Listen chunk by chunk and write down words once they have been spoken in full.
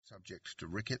subject to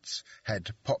rickets, had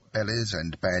pot-bellies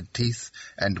and bad teeth,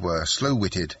 and were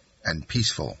slow-witted and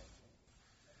peaceful.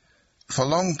 For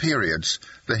long periods,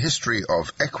 the history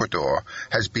of Ecuador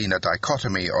has been a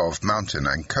dichotomy of mountain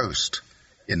and coast.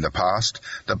 In the past,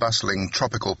 the bustling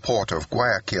tropical port of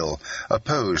Guayaquil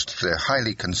opposed the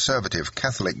highly conservative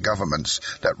Catholic governments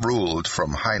that ruled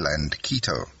from highland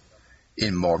Quito.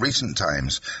 In more recent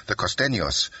times, the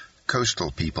costeños, coastal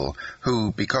people,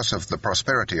 who, because of the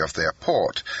prosperity of their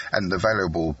port and the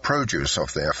valuable produce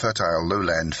of their fertile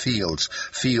lowland fields,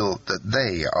 feel that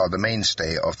they are the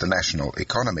mainstay of the national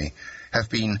economy, have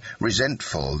been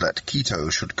resentful that Quito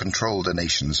should control the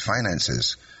nation's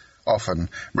finances. Often,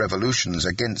 revolutions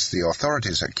against the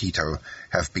authorities at Quito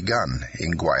have begun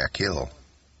in Guayaquil.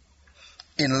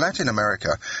 In Latin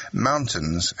America,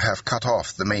 mountains have cut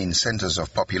off the main centers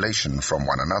of population from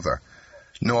one another,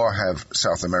 nor have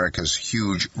South America's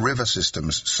huge river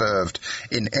systems served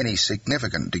in any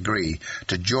significant degree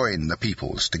to join the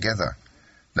peoples together.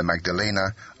 The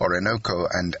Magdalena, Orinoco,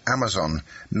 and Amazon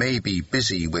may be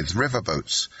busy with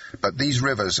riverboats, but these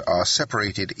rivers are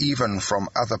separated even from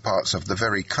other parts of the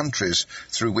very countries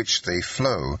through which they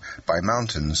flow by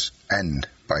mountains and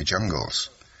by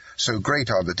jungles. So great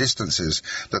are the distances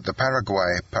that the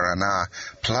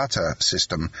Paraguay-Paraná-Plata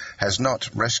system has not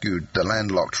rescued the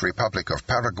landlocked Republic of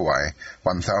Paraguay,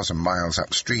 1,000 miles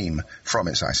upstream, from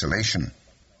its isolation.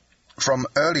 From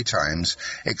early times,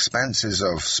 expanses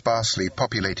of sparsely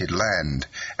populated land,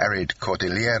 arid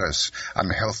cordilleras,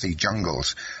 unhealthy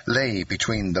jungles, lay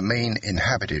between the main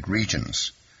inhabited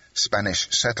regions.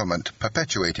 Spanish settlement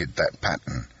perpetuated that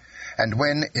pattern. And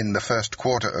when, in the first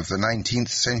quarter of the 19th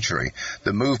century,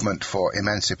 the movement for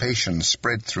emancipation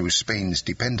spread through Spain's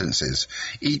dependencies,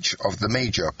 each of the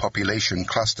major population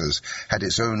clusters had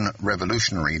its own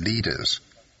revolutionary leaders.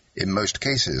 In most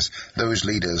cases, those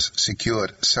leaders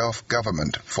secured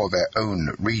self-government for their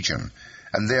own region,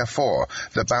 and therefore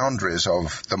the boundaries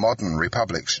of the modern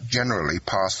republics generally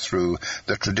pass through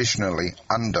the traditionally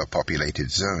underpopulated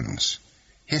zones.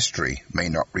 History may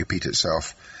not repeat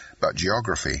itself, but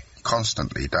geography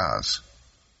constantly does.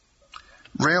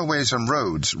 Railways and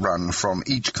roads run from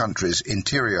each country's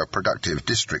interior productive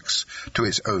districts to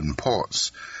its own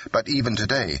ports, but even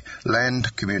today,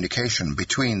 land communication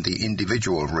between the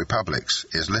individual republics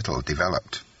is little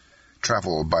developed.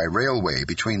 Travel by railway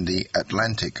between the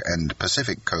Atlantic and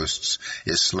Pacific coasts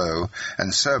is slow,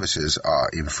 and services are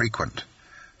infrequent.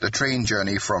 The train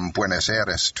journey from Buenos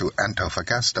Aires to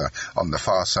Antofagasta on the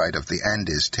far side of the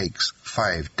Andes takes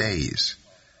 5 days.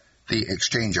 The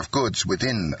exchange of goods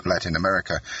within Latin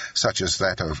America, such as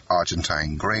that of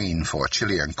Argentine grain for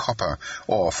Chilean copper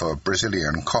or for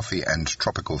Brazilian coffee and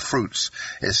tropical fruits,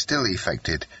 is still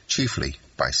effected chiefly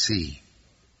by sea.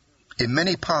 In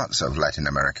many parts of Latin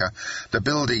America, the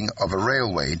building of a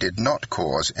railway did not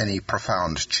cause any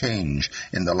profound change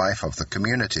in the life of the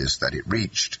communities that it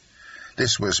reached.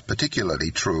 This was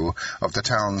particularly true of the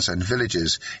towns and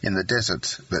villages in the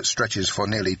desert that stretches for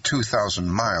nearly 2,000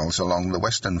 miles along the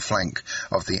western flank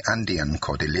of the Andean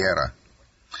Cordillera.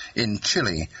 In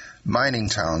Chile, mining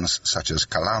towns such as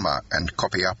Calama and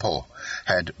Copiapó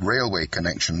had railway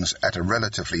connections at a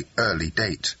relatively early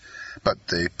date, but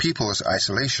the people's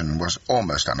isolation was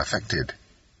almost unaffected.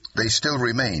 They still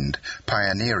remained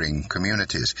pioneering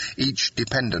communities, each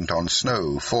dependent on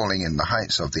snow falling in the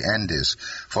heights of the Andes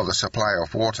for the supply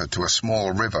of water to a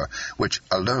small river which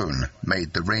alone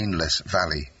made the rainless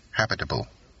valley habitable.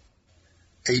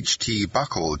 H.T.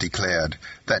 Buckle declared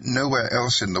that nowhere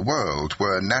else in the world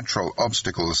were natural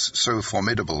obstacles so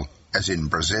formidable as in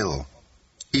Brazil.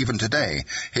 Even today,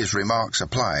 his remarks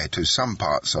apply to some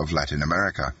parts of Latin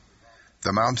America.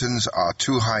 The mountains are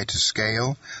too high to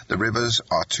scale, the rivers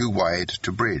are too wide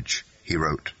to bridge, he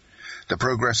wrote. The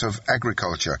progress of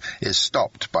agriculture is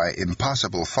stopped by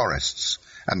impassable forests,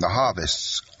 and the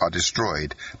harvests are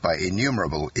destroyed by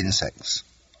innumerable insects.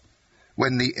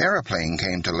 When the aeroplane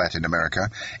came to Latin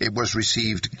America, it was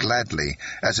received gladly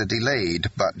as a delayed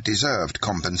but deserved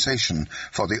compensation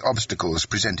for the obstacles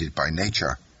presented by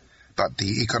nature. But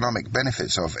the economic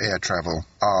benefits of air travel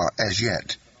are, as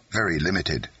yet, very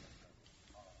limited.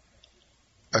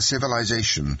 A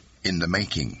civilization in the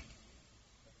making.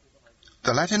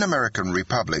 The Latin American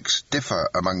republics differ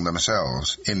among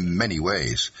themselves in many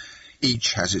ways.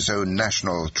 Each has its own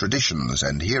national traditions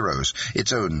and heroes,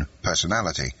 its own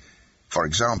personality. For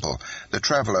example, the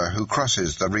traveler who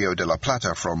crosses the Rio de la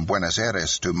Plata from Buenos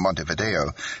Aires to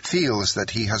Montevideo feels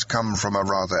that he has come from a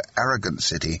rather arrogant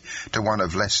city to one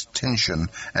of less tension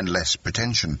and less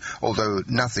pretension, although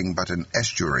nothing but an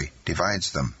estuary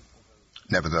divides them.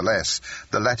 Nevertheless,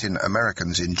 the Latin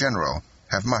Americans in general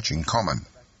have much in common.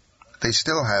 They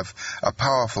still have a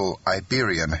powerful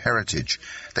Iberian heritage.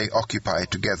 They occupy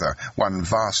together one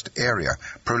vast area,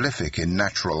 prolific in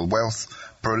natural wealth,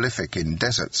 prolific in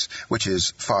deserts, which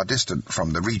is far distant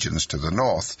from the regions to the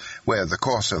north, where the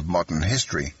course of modern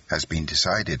history has been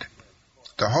decided.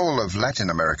 The whole of Latin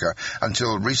America,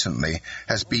 until recently,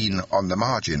 has been on the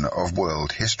margin of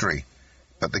world history.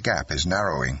 But the gap is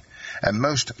narrowing, and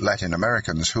most Latin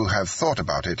Americans who have thought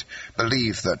about it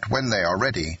believe that when they are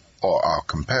ready, or are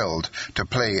compelled, to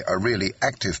play a really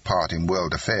active part in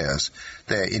world affairs,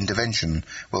 their intervention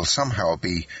will somehow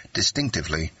be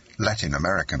distinctively Latin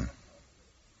American.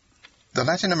 The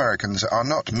Latin Americans are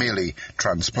not merely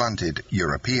transplanted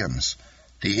Europeans.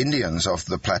 The Indians of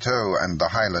the plateau and the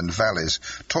highland valleys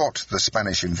taught the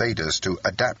Spanish invaders to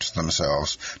adapt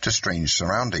themselves to strange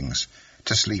surroundings,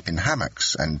 to sleep in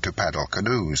hammocks and to paddle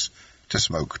canoes, to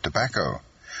smoke tobacco,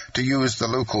 to use the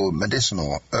local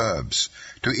medicinal herbs,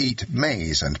 to eat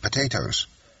maize and potatoes.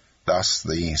 Thus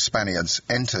the Spaniards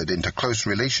entered into close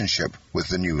relationship with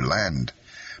the new land.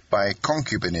 By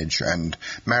concubinage and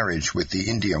marriage with the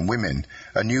Indian women,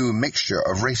 a new mixture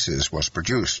of races was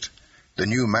produced. The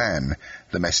new man,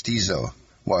 the mestizo,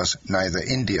 was neither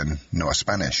Indian nor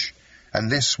Spanish,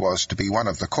 and this was to be one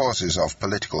of the causes of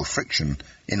political friction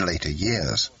in later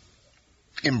years.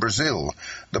 In Brazil,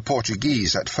 the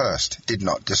Portuguese at first did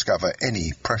not discover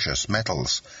any precious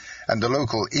metals, and the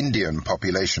local Indian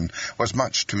population was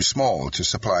much too small to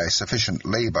supply sufficient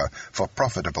labor for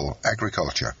profitable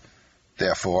agriculture.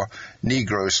 Therefore,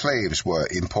 Negro slaves were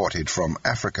imported from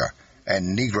Africa,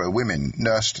 and Negro women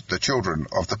nursed the children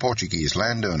of the Portuguese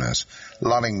landowners,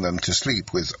 lulling them to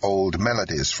sleep with old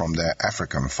melodies from their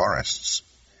African forests.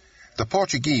 The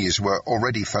Portuguese were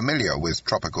already familiar with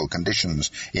tropical conditions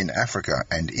in Africa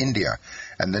and India,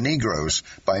 and the Negroes,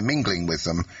 by mingling with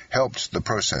them, helped the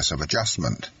process of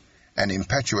adjustment. An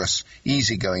impetuous,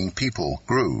 easygoing people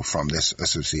grew from this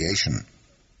association.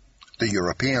 The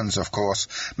Europeans, of course,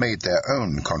 made their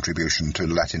own contribution to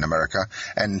Latin America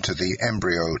and to the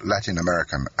embryo Latin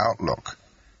American outlook.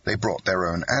 They brought their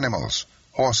own animals,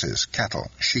 horses, cattle,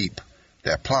 sheep,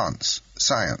 their plants,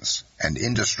 science, and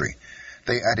industry.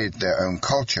 They added their own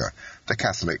culture, the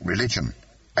Catholic religion,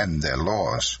 and their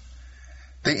laws.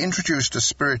 They introduced a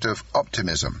spirit of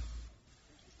optimism.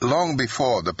 Long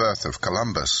before the birth of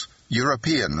Columbus,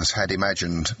 Europeans had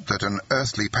imagined that an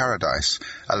earthly paradise,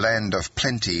 a land of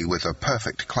plenty with a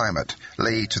perfect climate,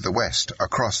 lay to the west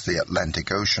across the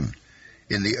Atlantic Ocean.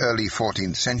 In the early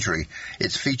 14th century,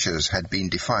 its features had been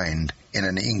defined in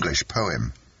an English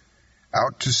poem.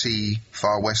 Out to sea,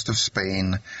 far west of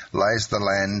Spain, lies the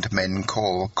land men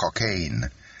call Cockaigne.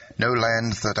 No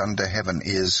land that under heaven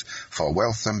is, for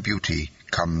wealth and beauty,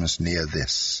 comes near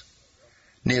this.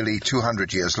 Nearly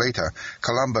 200 years later,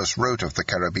 Columbus wrote of the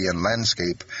Caribbean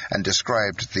landscape and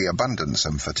described the abundance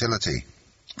and fertility.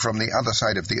 From the other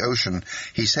side of the ocean,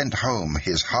 he sent home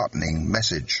his heartening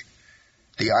message.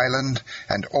 The island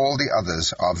and all the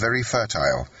others are very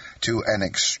fertile to an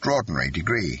extraordinary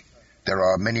degree. There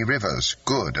are many rivers,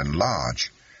 good and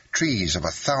large, trees of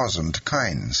 1,000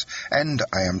 kinds, and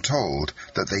I am told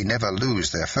that they never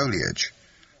lose their foliage.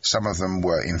 Some of them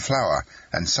were in flower,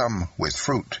 and some with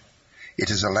fruit. It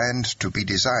is a land to be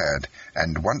desired,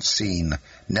 and once seen,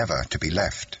 never to be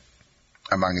left.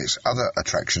 Among its other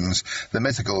attractions, the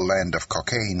mythical land of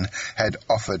Cockaigne had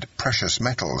offered precious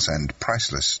metals and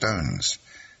priceless stones.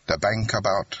 The bank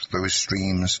about those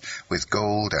streams with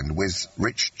gold and with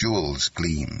rich jewels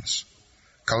gleams.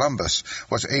 Columbus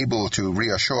was able to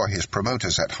reassure his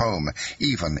promoters at home,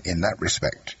 even in that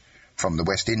respect. From the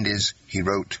West Indies, he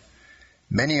wrote,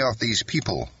 "Many of these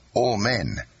people, all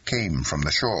men, came from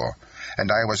the shore,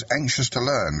 and I was anxious to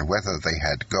learn whether they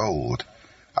had gold.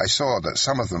 I saw that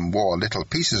some of them wore little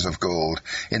pieces of gold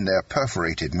in their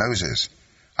perforated noses.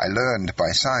 I learned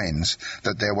by signs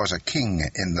that there was a king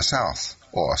in the south,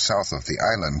 or south of the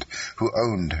island, who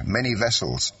owned many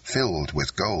vessels filled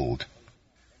with gold."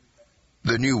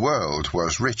 The New World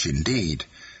was rich indeed,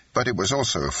 but it was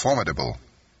also formidable.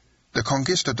 The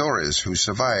conquistadores who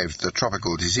survived the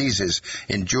tropical diseases,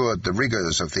 endured the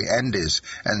rigors of the Andes,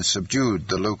 and subdued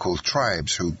the local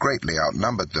tribes who greatly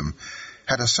outnumbered them,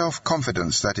 had a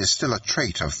self-confidence that is still a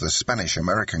trait of the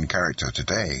Spanish-American character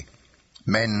today.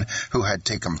 Men who had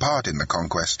taken part in the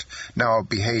conquest now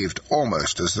behaved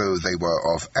almost as though they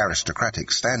were of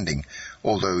aristocratic standing,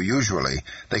 although usually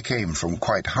they came from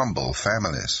quite humble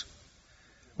families.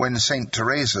 When St.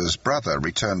 Teresa's brother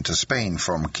returned to Spain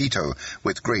from Quito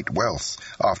with great wealth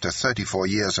after 34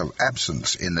 years of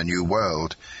absence in the New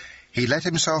World, he let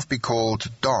himself be called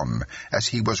Don, as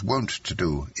he was wont to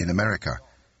do in America.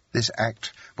 This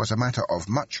act was a matter of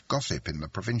much gossip in the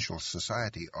provincial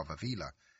society of Avila,